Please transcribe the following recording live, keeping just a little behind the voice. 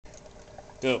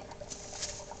Go.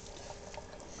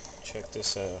 Check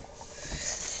this out.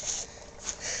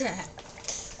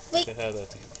 Look at how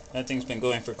that thing's been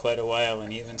going for quite a while,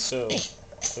 and even so,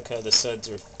 look how the suds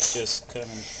are just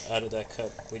coming out of that cup.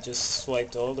 We just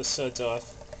swiped all the suds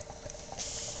off,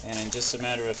 and in just a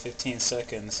matter of 15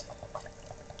 seconds,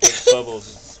 there's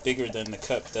bubbles bigger than the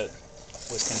cup that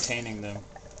was containing them.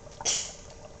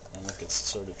 And look, it's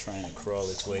sort of trying to crawl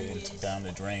its way down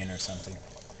the drain or something,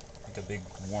 like a big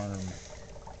worm.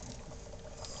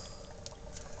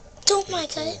 Don't,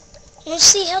 Micah. I want to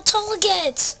see how tall it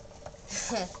gets.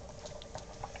 Alright,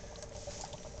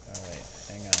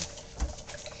 hang on.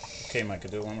 Okay, Micah,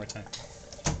 do it one more time.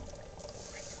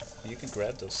 You can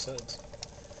grab those suds.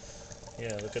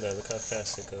 Yeah, look at that. Look how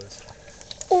fast it goes.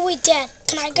 Oh, wait, Dad.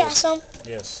 Can I Cool. grab some?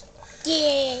 Yes.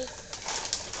 Yay.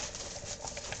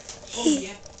 Oh,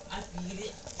 yeah. I feed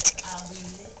it. I'll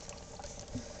feed it.